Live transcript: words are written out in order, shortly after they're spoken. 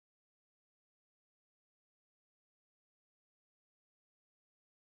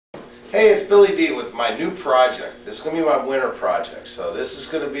Hey, it's Billy D with my new project. This is going to be my winter project. So this is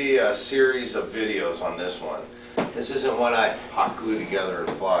going to be a series of videos on this one. This isn't one I hot glue together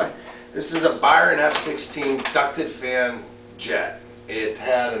and fly. This is a BYRON F-16 ducted fan jet. It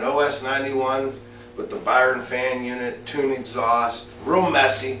had an OS-91 with the BYRON fan unit, tune exhaust, real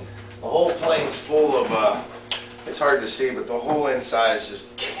messy. The whole plane's full of, it's hard to see, but the whole inside is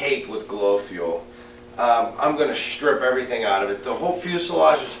just caked with glow fuel. I'm going to strip everything out of it. The whole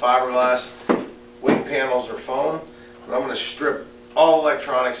fuselage is fiberglass, wing panels are foam, but I'm going to strip all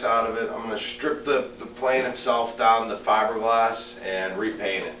electronics out of it. I'm going to strip the plane itself down to fiberglass and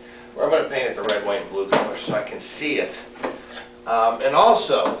repaint it. Or I'm going to paint it the red, white, and blue color so I can see it. And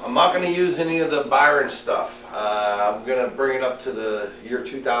also, I'm not going to use any of the BYRON stuff. I'm going to bring it up to the year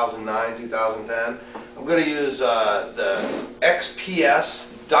 2009, 2010. I'm going to use the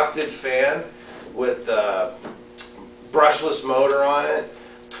XPS ducted fan with the brushless motor on it,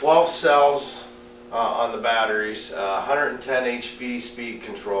 12 cells on the batteries, 110 HP speed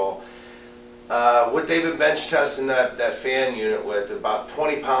control. What they've been bench testing that fan unit with, about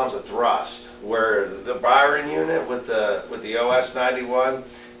 20 pounds of thrust, where the BYRON unit with the OS-91,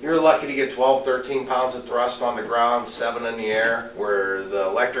 you're lucky to get 12, 13 pounds of thrust on the ground, 7 in the air, where the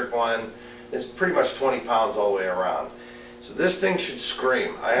electric one is pretty much 20 pounds all the way around. So this thing should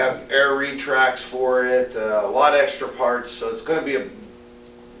scream. I have air retracts for it, a lot of extra parts, so it's going to be a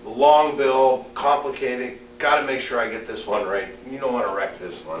long build, complicated. Got to make sure I get this one right. You don't want to wreck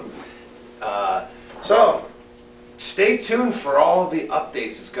this one. So stay tuned for all of the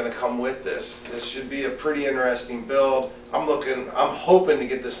updates that's going to come with this. This should be a pretty interesting build. I'm hoping to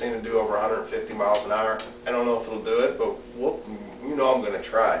get this thing to do over 150 miles an hour. I don't know if it'll do it, but you know I'm going to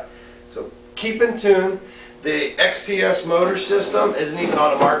try. So keep in tune. The XPS motor system isn't even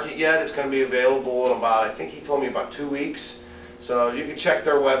on the market yet. It's going to be available in about, I think he told me about 2 weeks. So you can check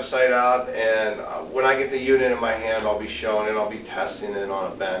their website out, and when I get the unit in my hand, I'll be showing it. I'll be testing it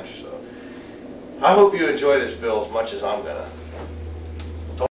on a bench. So I hope you enjoy this build as much as I'm going to.